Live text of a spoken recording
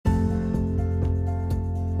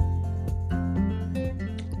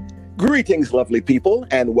Greetings, lovely people,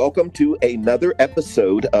 and welcome to another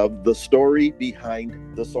episode of The Story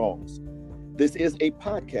Behind the Songs. This is a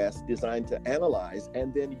podcast designed to analyze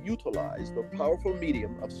and then utilize the powerful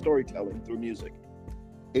medium of storytelling through music.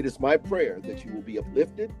 It is my prayer that you will be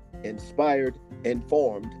uplifted, inspired,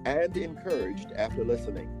 informed, and encouraged after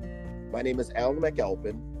listening. My name is Al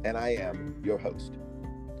McAlpin, and I am your host.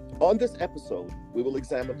 On this episode, we will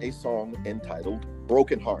examine a song entitled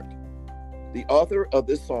Broken Heart. The author of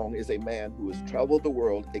this song is a man who has traveled the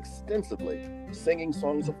world extensively, singing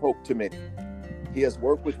songs of hope to many. He has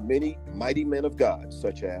worked with many mighty men of God,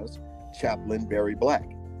 such as Chaplain Barry Black,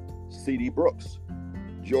 C.D. Brooks,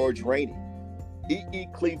 George Rainey, E.E.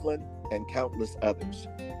 Cleveland, and countless others.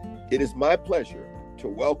 It is my pleasure to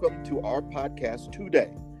welcome to our podcast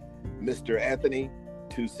today, Mr. Anthony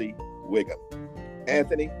Toosey Wiggum.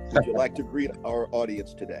 Anthony, would you like to greet our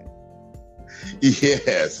audience today?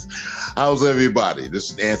 Yes. How's everybody?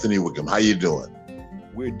 This is Anthony Wiggum. How you doing?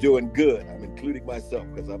 We're doing good. I'm including myself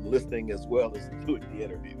because I'm listening as well as doing the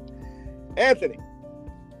interview. Anthony,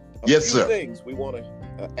 Yes, sir. things we want to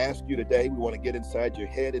ask you today. We want to get inside your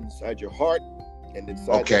head, inside your heart, and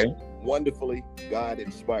inside that wonderfully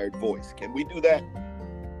God-inspired voice. Can we do that?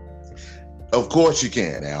 Of course you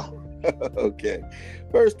can, Al. Okay.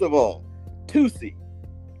 First of all, Toosey,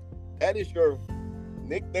 that is your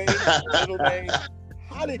nickname, middle name.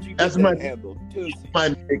 How did you get that handle, Toosey? My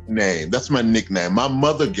nickname. That's my nickname. My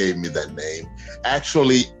mother gave me that name.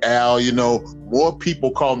 Actually, Al, more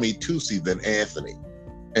people call me Toosey than Anthony.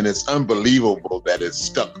 And it's unbelievable that it's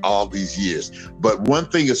stuck all these years. But one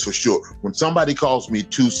thing is for sure, when somebody calls me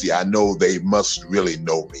Toosey, I know they must really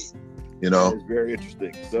know me. That is very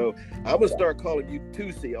interesting. So I'm going to start calling you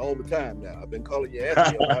Toosey all the time now. I've been calling you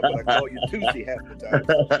Anthony a lot, but I call you Toosey half the time.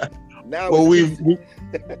 Now well,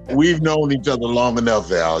 we've known each other long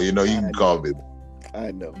enough, Al. You can call me.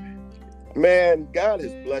 I know. Man, God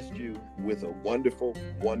has blessed you with a wonderful,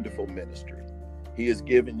 wonderful ministry. He has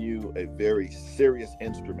given you a very serious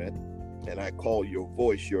instrument, and I call your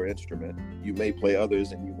voice your instrument. You may play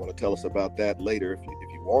others, and you want to tell us about that later if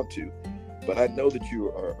you want to. But I know that you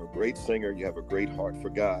are a great singer. You have a great heart for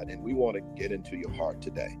God, and we want to get into your heart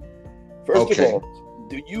today. First of all,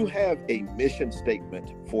 do you have a mission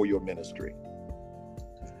statement for your ministry?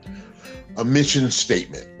 A mission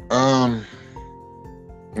statement.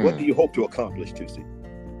 What do you hope to accomplish, Toosey?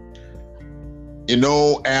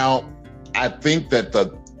 Al, I think that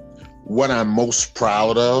what I'm most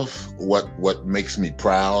proud of, what makes me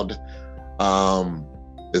proud,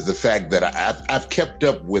 is the fact that I've kept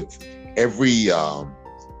up with every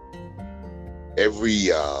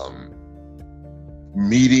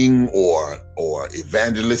meeting or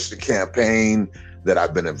evangelistic campaign that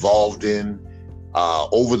I've been involved in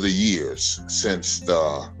over the years since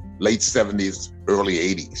the late 70s, early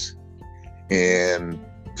 80s. And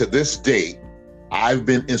to this date, I've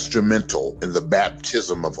been instrumental in the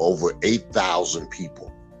baptism of over 8,000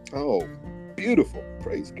 people. Oh, beautiful.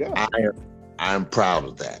 Praise God. I'm proud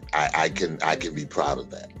of that. I can be proud of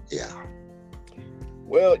that. Yeah.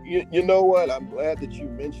 Well, you know what? I'm glad that you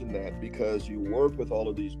mentioned that because you work with all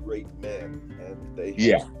of these great men, and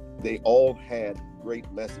they all had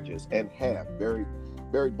great messages and have.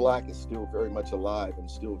 Barry Black is still very much alive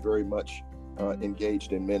and still very much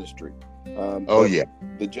engaged in ministry.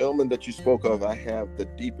 The gentleman that you spoke of, I have the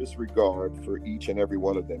deepest regard for each and every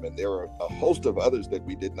one of them, and there are a host of others that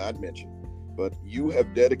we did not mention. But you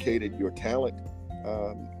have dedicated your talent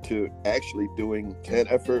to actually doing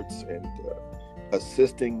tent efforts and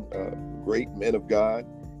assisting great men of God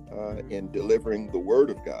in delivering the word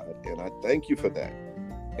of God. And I thank you for that.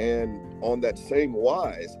 And on that same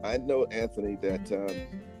wise, I know, Anthony, that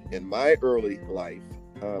in my early life,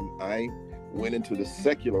 I went into the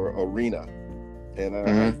secular arena, and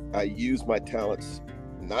I used my talents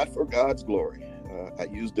not for God's glory. I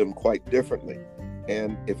used them quite differently.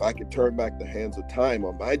 And if I could turn back the hands of time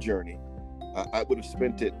on my journey, I would have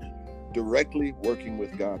spent it directly working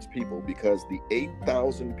with God's people, because the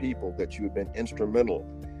 8,000 people that you have been instrumental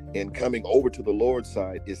in coming over to the Lord's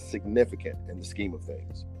side is significant in the scheme of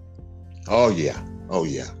things. Oh yeah. Al,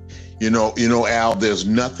 there's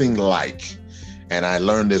nothing like, and I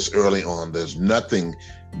learned this early on, there's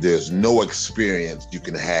no experience you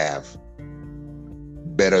can have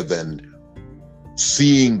better than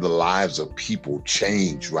seeing the lives of people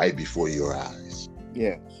change right before your eyes.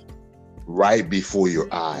 Yes. Right before your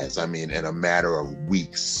eyes. I mean, in a matter of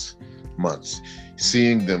weeks, months,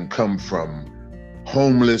 seeing them come from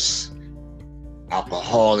homeless,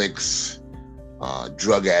 alcoholics,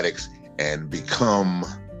 drug addicts, and become,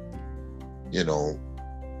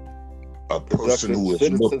 a person who is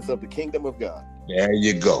citizens of the kingdom of God. There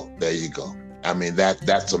you go. There you go. I mean,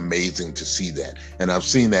 that's amazing to see that. And I've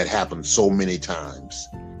seen that happen so many times.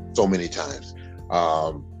 So many times.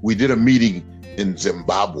 We did a meeting in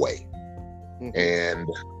Zimbabwe, and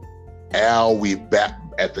Al,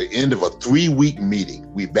 at the end of a 3-week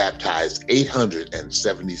meeting, we baptized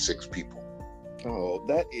 876 people. Oh,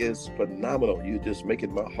 that is phenomenal. You're just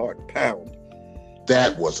making my heart pound.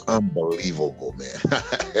 That was unbelievable, man. I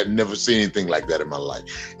had never seen anything like that in my life.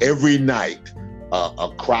 Every night, a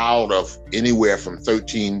crowd of anywhere from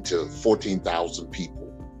 13 to 14,000 people.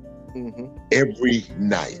 Every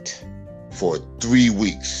night for 3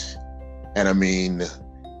 weeks. And I mean,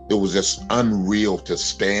 it was just unreal to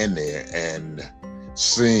stand there and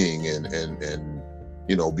sing and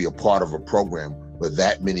you know, be a part of a program where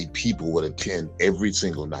that many people would attend every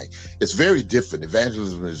single night. It's very different.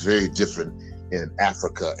 Evangelism is very different in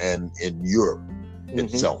Africa and in Europe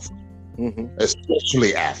itself,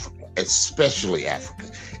 especially Africa.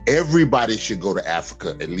 Everybody should go to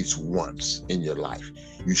Africa at least once in your life.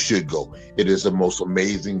 You should go. It is the most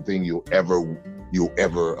amazing thing you'll ever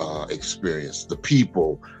experience. The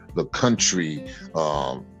people, the country,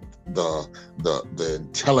 the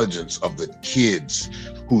intelligence of the kids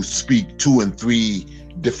who speak 2 and 3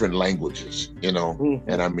 different languages, you know,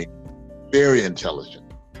 and I mean, very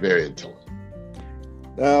intelligent, very intelligent.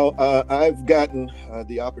 Now, I've gotten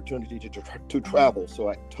the opportunity to travel, so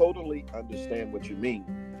I totally understand what you mean.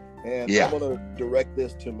 And I want to direct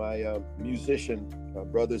this to my musician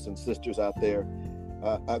brothers and sisters out there.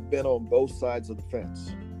 I've been on both sides of the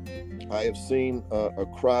fence. I have seen a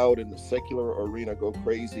crowd in the secular arena go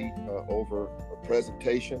crazy over a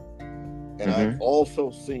presentation. And I've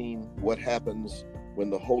also seen what happens when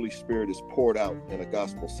the Holy Spirit is poured out in a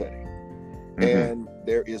gospel setting. And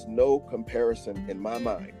there is no comparison in my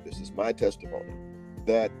mind, this is my testimony,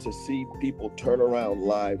 that to see people turn around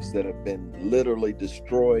lives that have been literally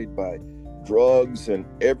destroyed by drugs and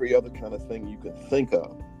every other kind of thing you can think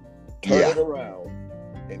of, turn it around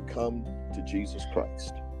and come to Jesus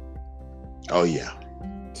Christ. Oh, yeah.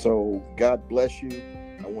 So God bless you.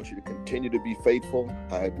 I want you to continue to be faithful.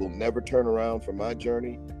 I will never turn around from my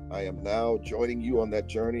journey. I am now joining you on that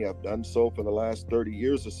journey. I've done so for the last 30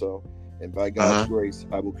 years or so. And by God's grace,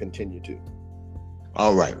 I will continue to.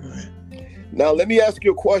 All right, man. Now, let me ask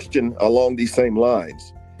you a question along these same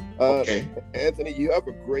lines. Okay. Anthony, you have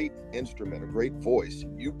a great instrument, a great voice.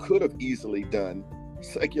 You could have easily done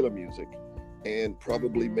secular music and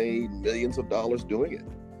probably made millions of dollars doing it.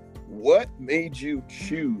 What made you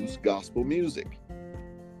choose gospel music?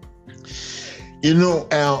 You know,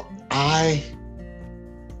 Al,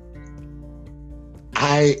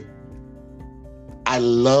 I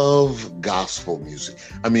love gospel music.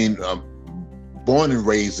 I mean, born and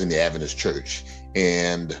raised in the Adventist church,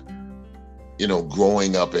 and, you know,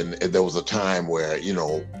 growing up, and there was a time where, you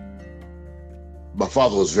know, my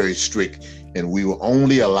father was very strict, and we were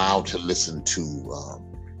only allowed to listen to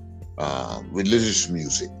religious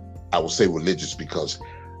music. I will say religious because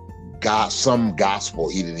some gospel,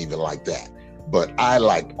 he didn't even like that. But I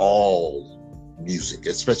liked all music,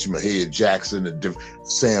 especially Mahalia Jackson and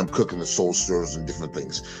Sam Cooke and the Soul Stirrers and different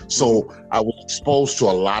things. So I was exposed to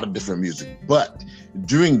a lot of different music. But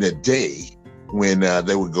during the day, when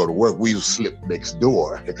they would go to work, we would slip next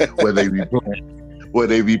door where they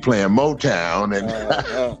be playing Motown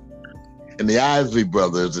and and the Isley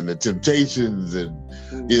Brothers and the Temptations and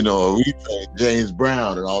you know, James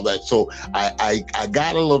Brown and all that. So I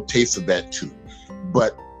got a little taste of that too.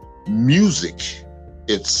 But music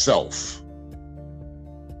itself,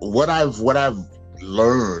 what I've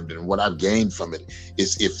learned and what I've gained from it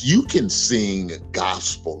is, if you can sing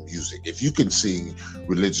gospel music, if you can sing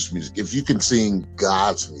religious music, if you can sing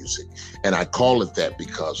God's music, and I call it that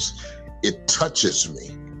because it touches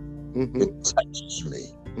me. It touches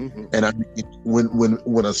me. And I mean,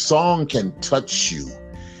 when a song can touch you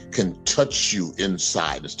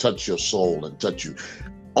inside, it's touch your soul and touch you.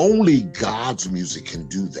 Only God's music can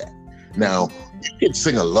do that. Now, you can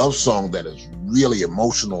sing a love song that is really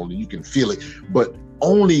emotional and you can feel it, but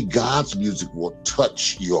only God's music will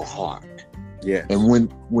touch your heart. Yeah. And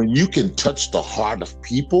when you can touch the heart of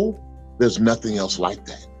people, there's nothing else like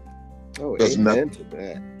that. Oh, there's amen to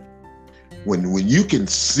that. When you can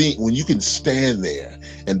sing, when you can stand there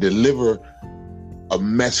and deliver a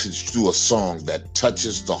message through a song that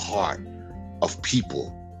touches the heart of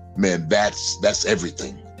people, man, that's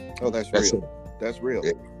everything. Oh, that's real. That's real.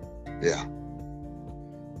 Yeah.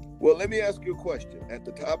 Well, let me ask you a question. At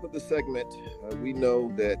the top of the segment, we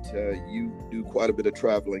know that you do quite a bit of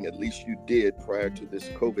traveling. At least you did prior to this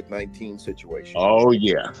COVID-19 situation. Oh,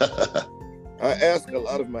 yeah. I ask a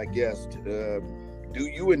lot of my guests, do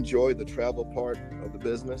you enjoy the travel part of the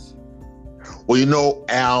business? Well,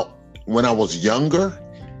 Al, when I was younger,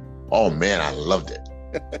 oh man, I loved it.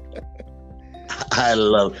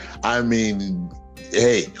 I mean,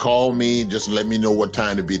 hey, call me, just let me know what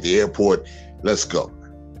time to be at the airport. Let's go.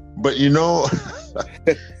 But it's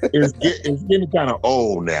getting kind of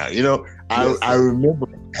old now. Yes, I remember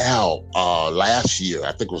Al, last year,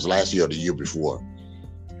 I think it was last year or the year before,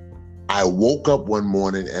 I woke up one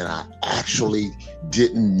morning and I actually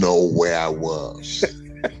didn't know where I was.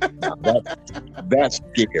 Now, that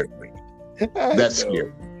scared me. That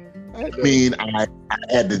scared me. I mean,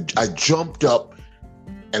 I jumped up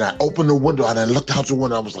and I opened the window and I looked out the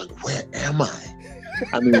window. I was like, where am I?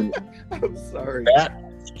 I mean, I'm sorry. That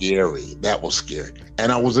was scary.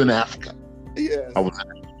 And I was in Africa. Yes.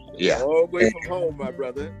 Yeah. All the way from home, my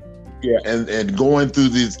brother. Yeah, and going through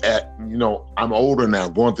these, I'm older now,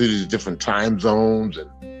 going through these different time zones, and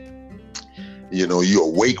you're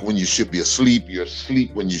awake when you should be asleep, you're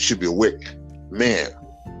asleep when you should be awake. Man,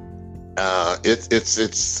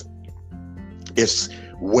 it's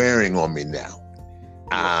wearing on me now.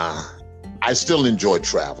 I still enjoy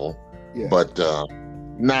travel, but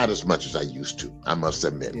not as much as I used to, I must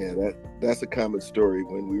admit. Yeah, that's a common story.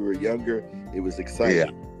 When we were younger, it was exciting. Yeah.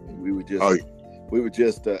 And we were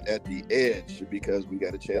just at the edge because we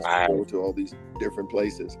got a chance to go to all these different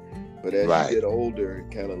places. But as you get older,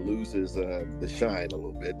 it kind of loses the shine a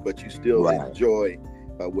little bit, but you still enjoy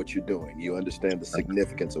what you're doing. You understand the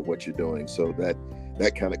significance of what you're doing. So that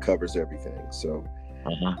kind of covers everything. So,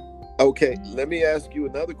 okay, let me ask you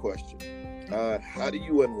another question. How do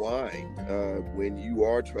you unwind when you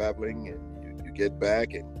are traveling and you get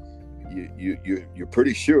back and you're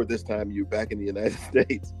pretty sure this time you're back in the United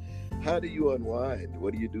States? How do you unwind?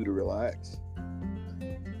 What do you do to relax?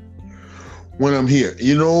 When I'm here,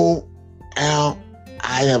 Al,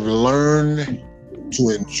 I have learned to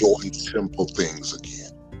enjoy simple things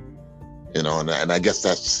again. And I guess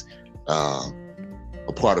that's a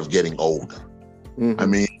part of getting older. Mm-hmm. I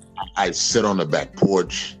mean, I sit on the back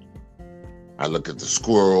porch. I look at the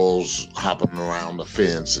squirrels hopping around the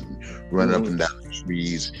fence and running up and down the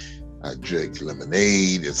trees. I drink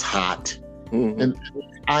lemonade. It's hot. Mm-hmm. And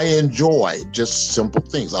I enjoy just simple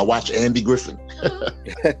things. I watch Andy Griffin.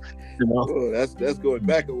 Oh, that's going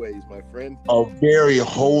back a ways, my friend. A very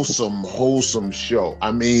wholesome show.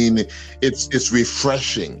 I mean, it's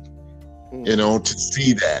refreshing, to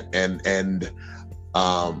see that. And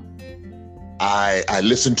I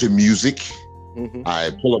listen to music. Mm-hmm.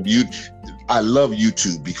 I pull up YouTube. I love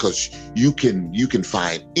YouTube because you can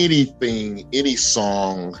find anything, any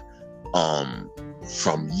song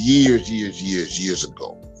from years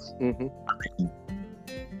ago. Mm-hmm. I mean,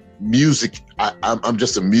 music. I'm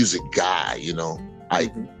just a music guy.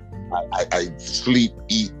 I sleep,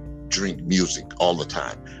 eat, drink music all the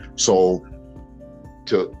time. So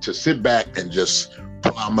to sit back and just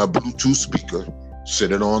pull out my Bluetooth speaker,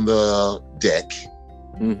 sit it on the deck,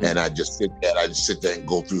 and I just sit there and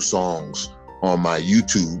go through songs on my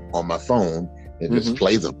YouTube on my phone and just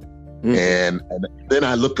play them. And then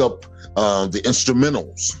I look up the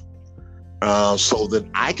instrumentals so that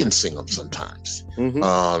I can sing them sometimes.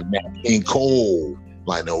 Nat King Cole,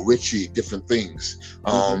 Lionel Richie, different things.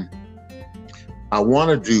 I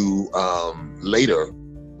want to do later,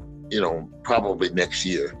 probably next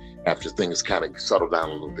year after things kind of settle down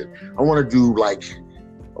a little bit. I want to do like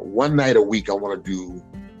one night a week. I want to do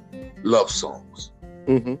love songs.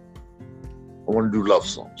 I want to do love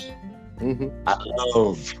songs. I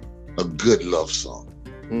love a good love song.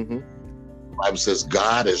 The Bible says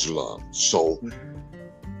God is love. So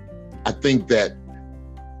I think that,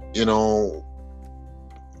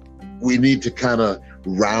 we need to kind of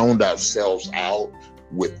round ourselves out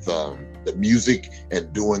with the music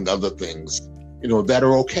and doing other things, that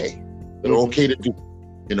are okay. That are okay to do.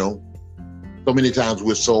 So many times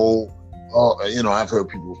we're so, I've heard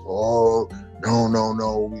people say, oh,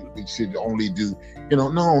 no, we should only do,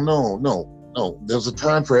 no. There's a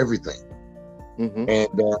time for everything. And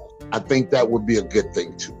I think that would be a good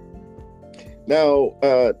thing too. Now,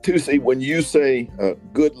 Tusi, when you say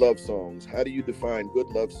good love songs, how do you define good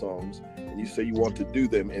love songs? And you say you want to do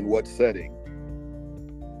them in what setting?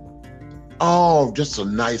 Oh, just a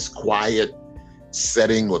nice quiet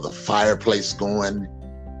setting with a fireplace going.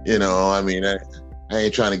 I mean, I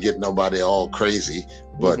ain't trying to get nobody all crazy,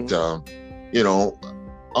 but oh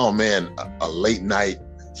man, a late night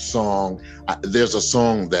song. There's a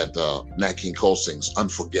song that Nat King Cole sings,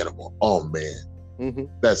 Unforgettable. Oh man,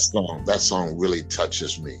 that song really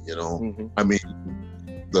touches me. I mean,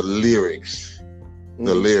 the lyrics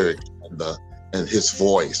and his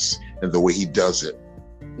voice and the way he does it.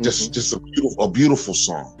 Just a beautiful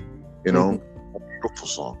song, you know, a beautiful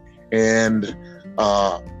song. And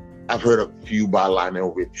I've heard a few by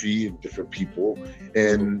Lionel Richie and different people,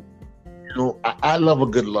 and you know, I love a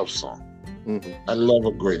good love song. I love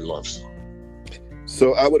a great love song.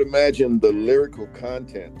 So I would imagine the lyrical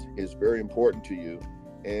content is very important to you,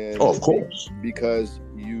 and of course, because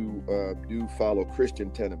you do follow Christian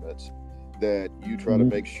tenements, that you try to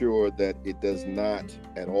make sure that it does not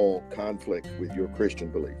at all conflict with your Christian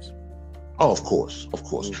beliefs. Oh, of course.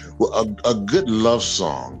 Well, a good love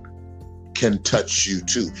song can touch you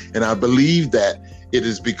too, and I believe that it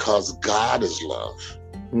is because God is love.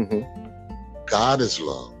 God is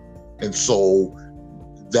love, and so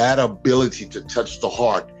that ability to touch the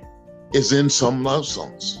heart is in some love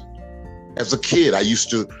songs. As a kid, I used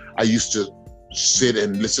to sit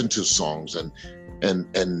and listen to songs and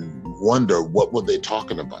wonder what were they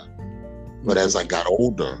talking about. But as I got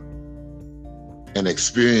older and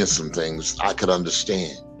experienced some things, I could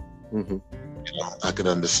understand. You know, I could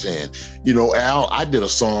understand. You know, Al, I did a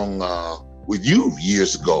song with you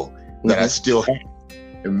years ago that I still have,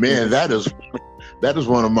 and man, that is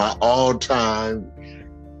one of my all-time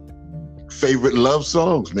favorite love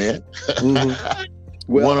songs, man.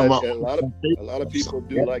 Well, a lot of people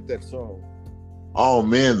do like that song. Oh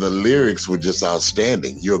man, the lyrics were just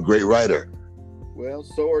outstanding. You're a great writer. Well,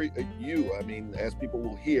 so are you. I mean, as people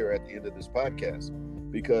will hear at the end of this podcast,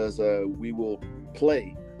 because we will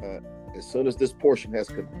play as soon as this portion has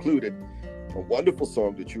concluded, a wonderful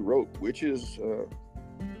song that you wrote, which is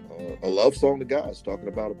a love song to God. It's talking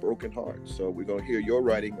about a broken heart. So we're going to hear your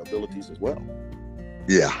writing abilities as well.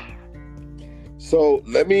 Yeah. So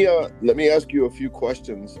let me ask you a few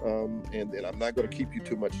questions, and then I'm not going to keep you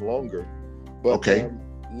too much longer. But okay.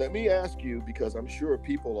 Let me ask you, because I'm sure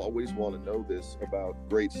people always want to know this about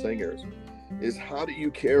great singers, is how do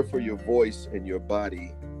you care for your voice and your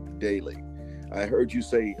body daily? I heard you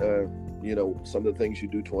say, you know, some of the things you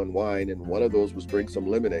do to unwind, and one of those was drink some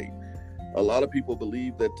lemonade. A lot of people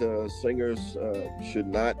believe that singers should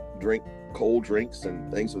not drink cold drinks and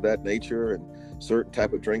things of that nature, and certain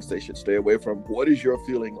type of drinks they should stay away from. What is your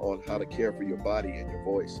feeling on how to care for your body and your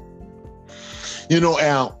voice? You know,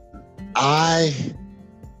 Al, I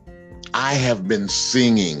have been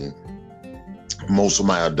singing most of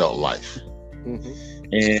my adult life,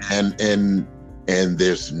 and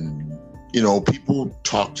there's, you know, people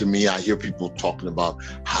talk to me. I hear people talking about,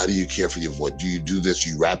 how do you care for your voice? Do you do this?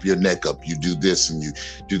 You wrap your neck up. You do this and you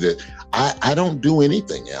do that. I don't do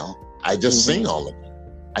anything, Al. I just sing all the time.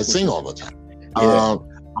 I sing all the time. Yeah.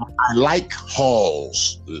 I like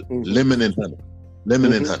Halls, lemon and honey.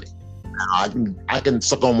 Lemon and honey. I can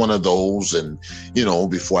suck on one of those, and you know,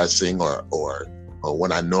 before I sing, or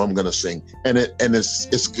when I know I'm gonna sing, and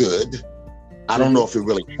it's good. I don't know if it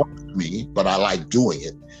really helps me, but I like doing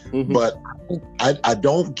it. But I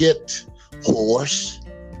don't get hoarse.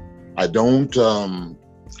 I don't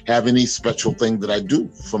have any special thing that I do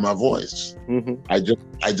for my voice. I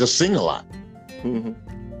just sing a lot.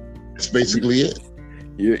 That's basically it.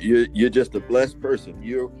 You're just a blessed person.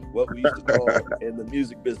 You're what we used to call in the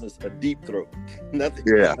music business a deep throat. Nothing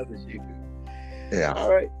bothers you. Yeah.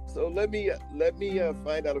 All right. So let me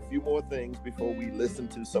find out a few more things before we listen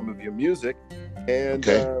to some of your music. And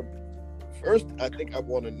first, I think I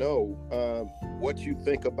want to know what you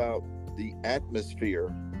think about the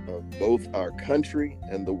atmosphere of both our country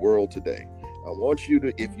and the world today. I want you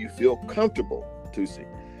to, if you feel comfortable, Thusi,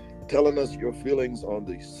 telling us your feelings on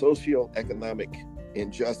the socio-economic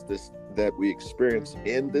injustice that we experience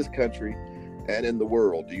in this country and in the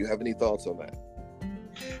world. Do you have any thoughts on that?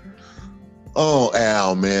 Oh,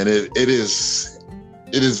 Al, man, it is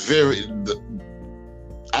very.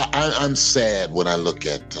 I'm sad when I look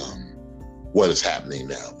at what is happening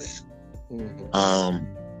now, man.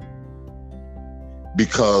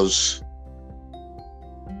 Because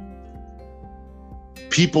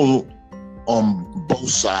people on both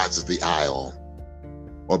sides of the aisle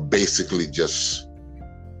are basically just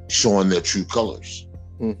showing their true colors.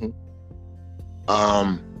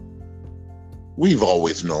 We've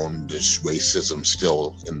always known this racism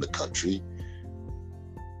still in the country,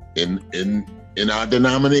 in our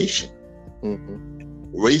denomination.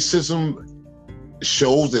 Racism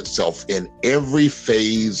shows itself in every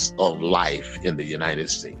phase of life in the United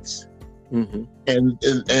States.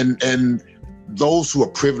 And those who are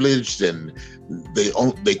privileged and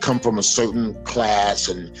they come from a certain class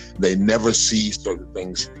and they never see certain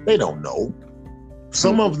things, they don't know.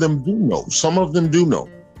 Some of them do know. Some of them do know.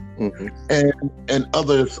 And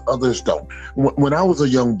others don't. When I was a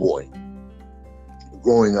young boy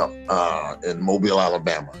growing up in Mobile,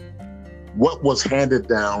 Alabama, what was handed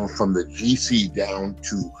down from the GC down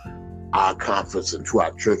to our conference and to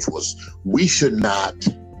our church was we should not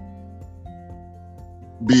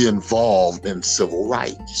be involved in civil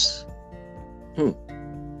rights.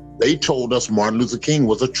 They told us Martin Luther King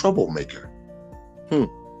was a troublemaker.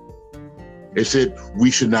 They said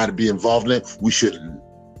we should not be involved in it. We should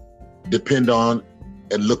depend on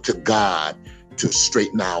and look to God to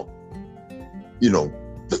straighten out,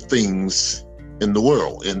 the things in the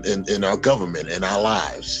world, in our government, in our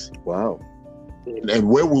lives. Wow. And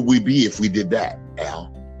where would we be if we did that,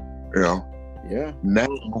 Al? Yeah. Now,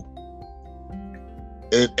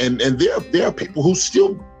 and there are people who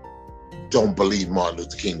still don't believe Martin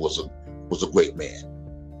Luther King was a great man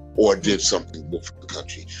or did something good for the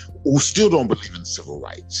country, who still don't believe in civil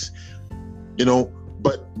rights.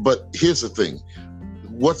 But here's the thing.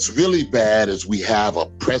 What's really bad is we have a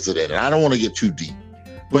president, and I don't want to get too deep,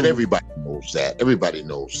 but everybody knows that. Everybody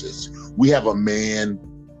knows this. We have a man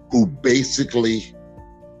who basically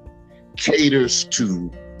caters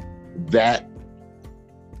to that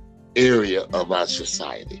area of our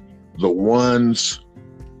society. The ones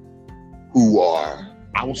who are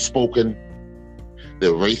outspoken,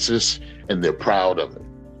 they're racist, and they're proud of it.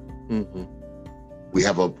 We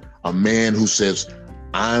have a man who says,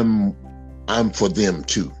 I'm for them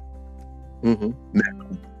too. Now,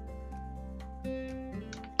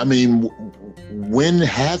 I mean, when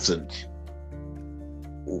haven't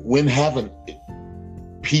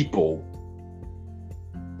people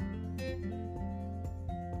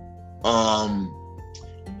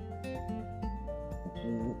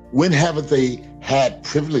when haven't they had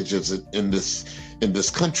privileges in this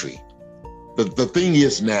country? The thing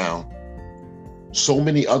is now, so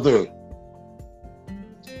many other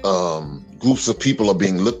groups of people are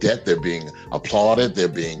being looked at, they're being applauded, they're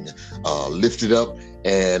being lifted up,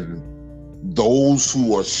 and those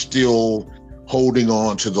who are still holding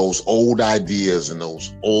on to those old ideas and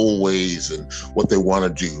those old ways and what they want to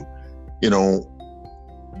do,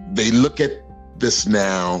 they look at this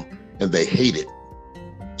now and they hate it.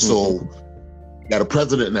 So got a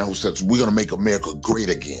president now who says, we're going to make America great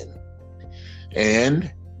again.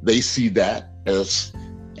 And they see that as,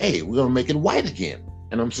 hey, we're going to make it white again.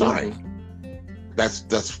 And I'm sorry.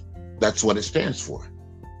 That's what it stands for.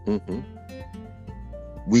 We're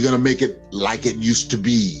going to make it like it used to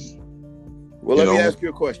be. Well, let me ask you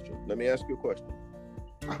a question.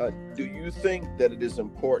 Do you think that it is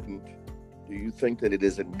important? Do you think that it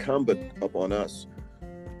is incumbent upon us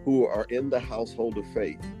who are in the household of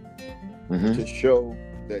faith to show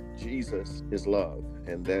that Jesus is love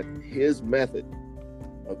and that his method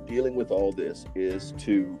of dealing with all this is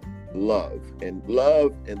to love, and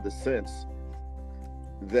love in the sense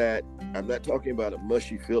that I'm not talking about a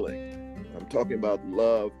mushy feeling. I'm talking about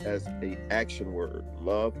love as an action word,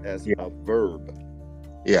 love as a verb.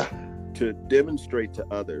 Yeah. To demonstrate to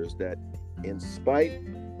others that in spite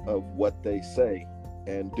of what they say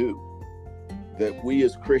and do, that we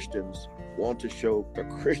as Christians want to show a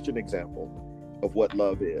Christian example of what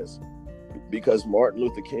love is. Because Martin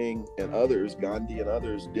Luther King and others, Gandhi and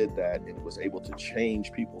others did that and was able to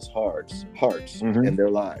change people's hearts and their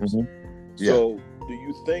lives. So do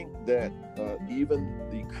you think that even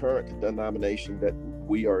the current denomination that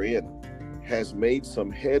we are in has made some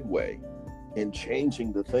headway in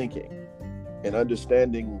changing the thinking and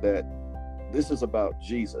understanding that this is about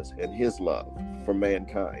Jesus and his love for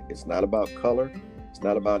mankind? It's not about color. It's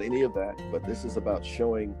not about any of that, but this is about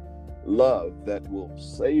showing love that will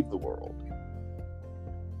save the world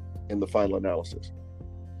in the final analysis.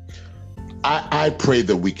 I pray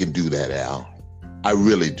that we can do that, Al. I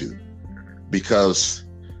really do. Because,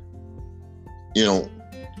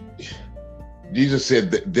 Jesus said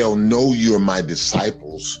that they'll know you're my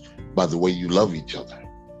disciples by the way you love each other.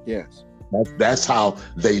 Yes. That's how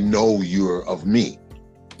they know you're of me.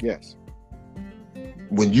 Yes.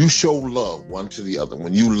 When you show love one to the other,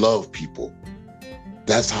 when you love people,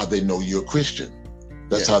 that's how they know you're a Christian.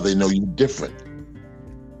 That's how they know you're different.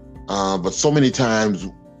 But so many times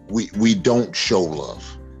we don't show love.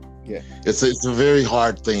 Yeah. It's a very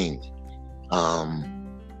hard thing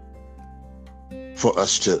for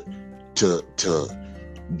us to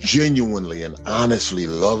genuinely and honestly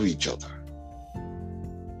love each other.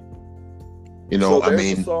 So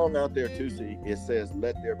there's a song out there too, see, it says,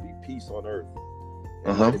 "Let there be peace on earth.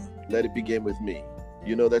 And let it begin with me."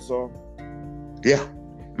 You know that song? Yeah.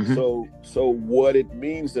 So what it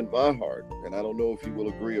means in my heart, and I don't know if you will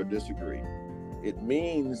agree or disagree, it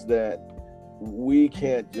means that we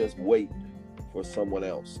can't just wait for someone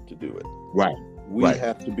else to do it. Right. We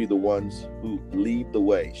have to be the ones who lead the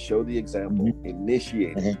way, show the example,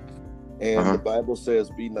 initiate it, And the Bible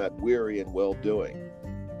says, be not weary in well-doing,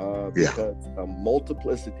 because a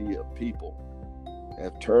multiplicity of people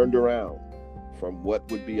have turned around from what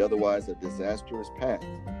would be otherwise a disastrous path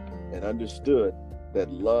and understood that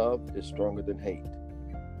love is stronger than hate.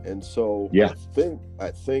 And so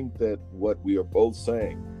I think that what we are both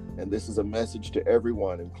saying, and this is a message to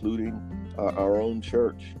everyone, including our own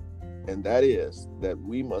church, and that is that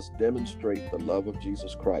we must demonstrate the love of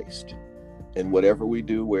Jesus Christ in whatever we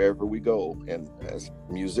do, wherever we go. And as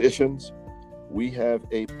musicians, we have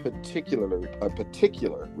a particular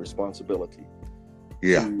responsibility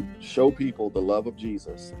to show people the love of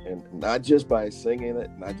Jesus, and not just by singing it,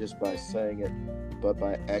 not just by saying it, but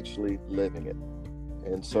by actually living it.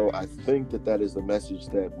 And so I think that is the message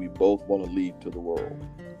that we both want to leave to the world.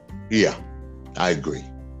 Yeah, I agree.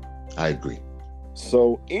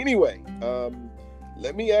 So anyway,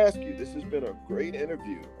 let me ask you, this has been a great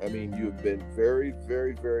interview. I mean, you've been very,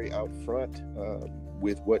 very, very out front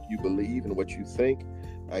with what you believe and what you think.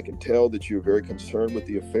 I can tell that you're very concerned with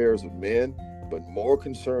the affairs of men, but more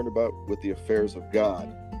concerned with the affairs of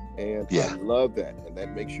God. And I love that. And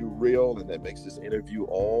that makes you real, and that makes this interview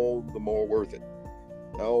all the more worth it.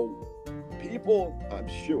 Now, people, I'm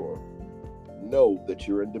sure, know that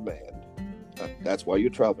you're in demand. That's why you're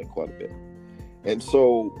traveling quite a bit. And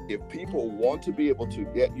so if people want to be able to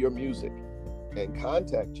get your music and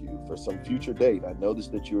contact you for some future date, I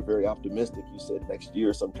noticed that you were very optimistic. You said next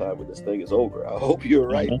year sometime when this thing is over. I hope you're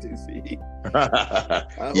right, TC. I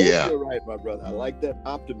hope you're right, my brother. I like that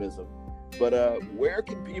optimism. But where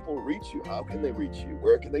can people reach you? How can they reach you?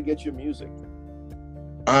 Where can they get your music?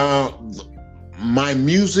 My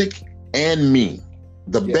music and me.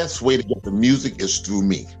 The best way to get the music is through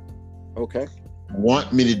me. Okay.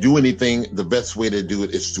 Want me to do anything, the best way to do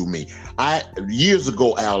it is through me. Years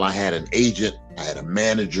ago, Al, I had an agent, I had a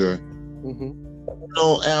manager. You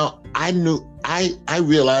know, Al, I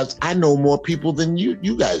realized I know more people than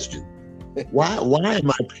you guys do. Why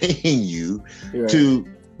am I paying you to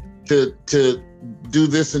do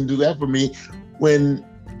this and do that for me when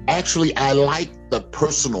actually I like the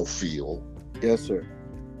personal feel? Yes, sir.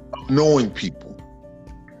 Knowing people.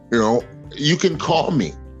 You know, you can call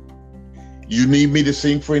me. You need me to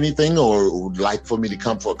sing for anything, or would like for me to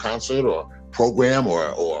come for a concert or program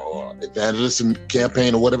or evangelism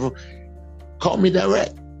campaign or whatever, call me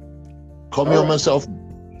direct. Call me on my cell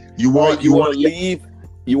phone. You want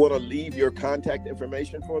to leave your contact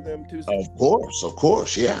information for them too? Of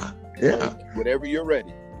course, yeah. Whenever you're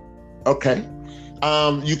ready. Okay.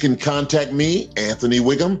 You can contact me, Anthony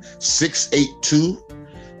Wiggum,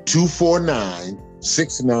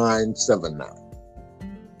 682-249-6979.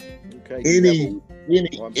 Okay.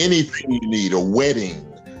 Anything you need, a wedding,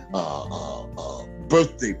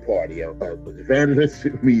 birthday party, a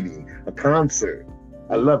evangelistic meeting, a concert.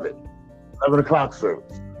 I love it. 11 o'clock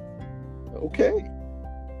service. Okay.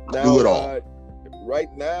 Now, do it all.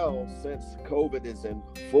 Right now, since COVID is in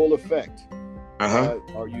full effect,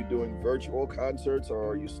 are you doing virtual concerts, or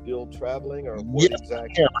are you still traveling, or what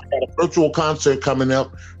exactly? Yeah, I got a virtual concert coming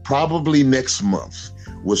up probably next month.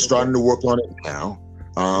 We're starting to work on it now.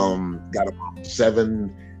 Got about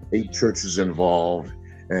 7-8 churches involved,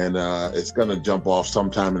 and it's going to jump off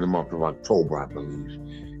sometime in the month of October, I believe.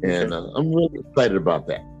 And I'm really excited about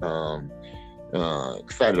that.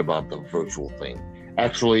 Excited about the virtual thing.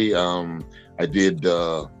 Actually, I did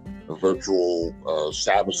a virtual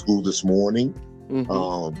Sabbath school this morning.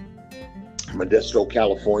 Modesto,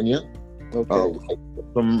 California.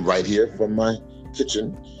 From right here from my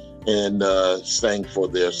kitchen, and sang for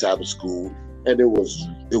their Sabbath school. And it was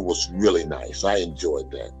really nice. I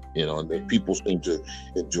enjoyed that, and the people seemed to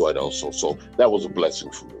enjoy it also. So that was a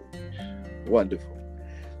blessing for me. Wonderful.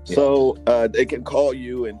 Yeah. So they can call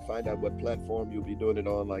you and find out what platform you'll be doing it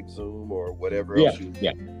on, like Zoom or whatever else.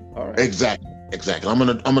 All right. Exactly. I'm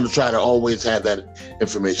gonna try to always have that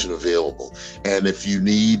information available. And if you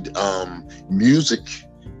need music,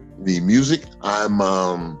 I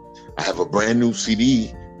have a brand new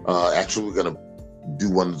CD. Actually, we're gonna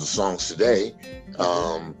do one of the songs today,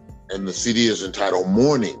 and the CD is entitled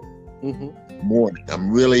Morning. Morning.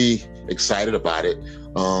 I'm really excited about it.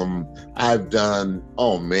 I've done,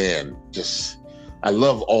 I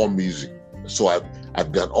love all music. So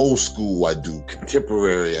I've done old school, I do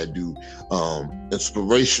contemporary, I do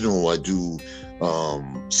inspirational, I do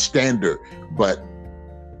standard, but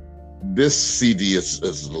this CD is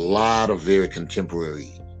a lot of very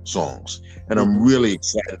contemporary songs, and I'm really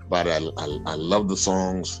excited about it. I love the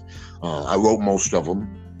songs. I wrote most of them,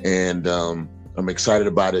 and I'm excited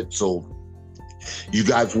about it. So you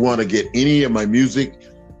guys want to get any of my music,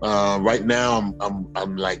 right now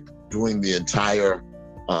I'm like doing the entire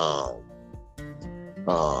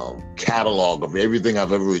catalog of everything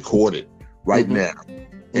I've ever recorded right now,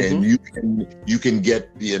 and you can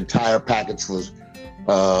get the entire package for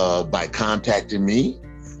by contacting me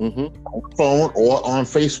on the phone or on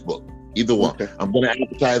Facebook. Either one. Okay. I'm going to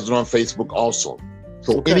advertise it on Facebook also.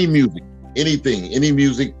 So any music, anything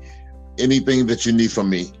that you need from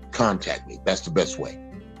me, contact me. That's the best way.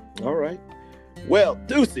 All right. Well,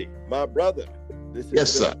 Ducey, my brother, this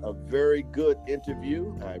has been a very good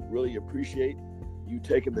interview. I really appreciate you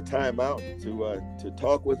taking the time out to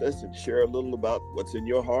talk with us and share a little about what's in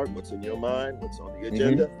your heart, what's in your mind, what's on the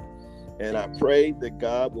agenda. And I pray that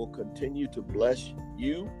God will continue to bless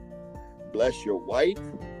you, bless your wife,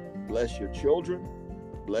 bless your children,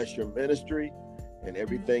 bless your ministry, and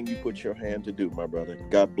everything you put your hand to do, my brother.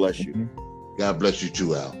 God bless you. God bless you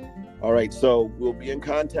too, Al. All right, so we'll be in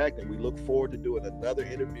contact, and we look forward to doing another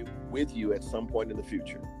interview with you at some point in the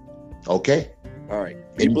future. Okay. All right.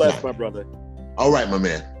 Be blessed, my brother. All right, my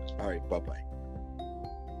man. All right, bye-bye.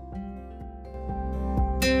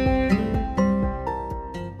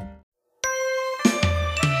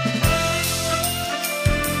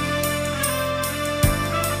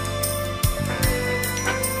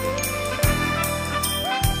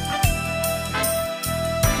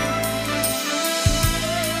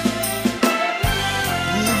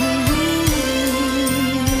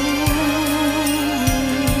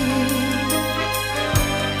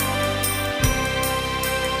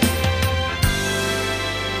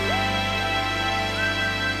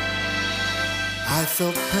 I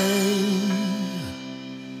felt pain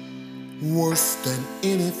worse than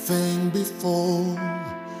anything before,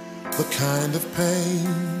 the kind of pain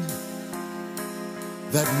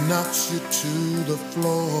that knocks you to the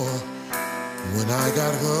floor. When I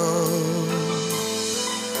got up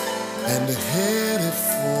and headed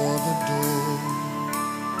for the door,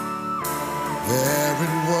 there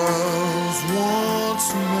it was once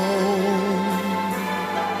more.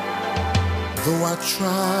 Though I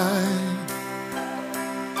tried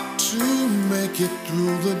to make it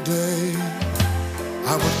through the day,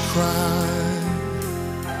 I would cry,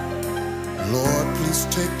 Lord, please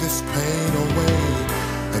take this pain away.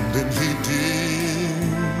 And then he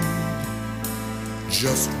did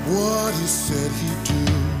just what he said he'd do.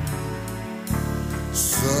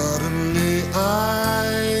 Suddenly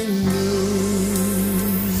I knew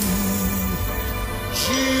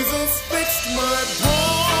Jesus fixed my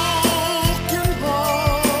broken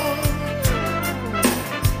heart.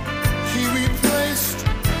 He replaced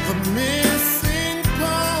the missing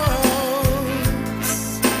parts.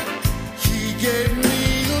 He gave me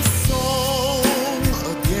a song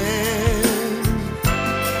again.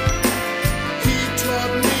 He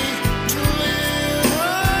taught me to live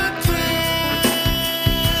again.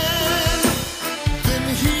 Then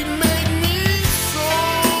he made me so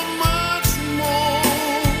much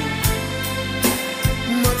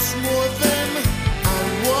more than I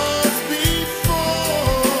was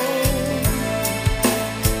before.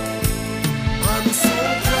 I'm so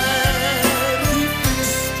glad he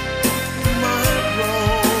fixed my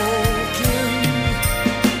broken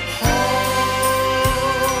heart.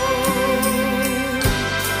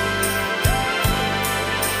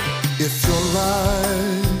 If your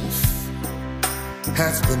life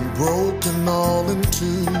has been broken all in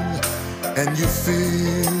two, and you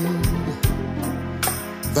feel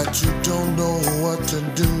that you don't know what to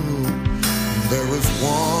do, there is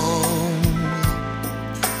one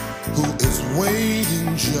who is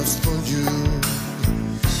waiting just for you.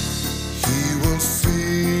 He will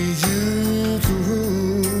see you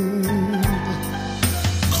through.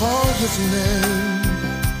 Call his name,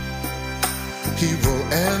 he will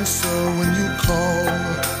answer when you call.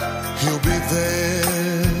 He'll be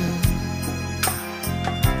there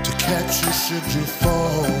to catch you should you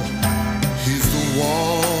fall. He's the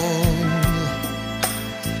one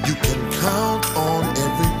you can count on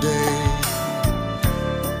every day.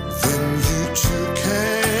 Then you too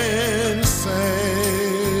can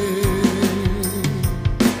say,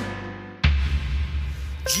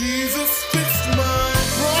 Jesus fixed my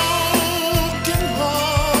broken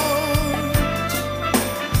heart.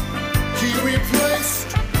 He replaced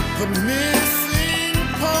the missing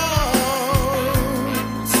parts.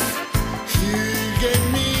 He gave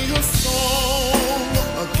me a song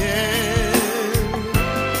again.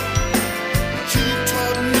 He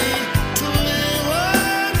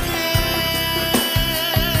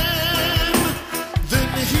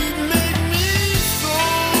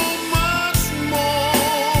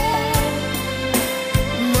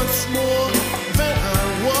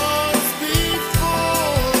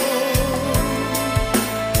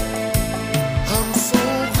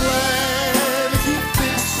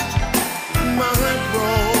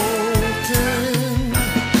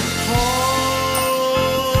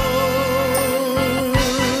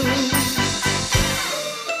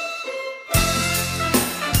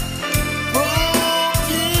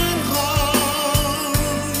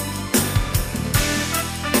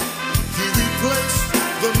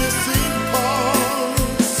the Mississippi.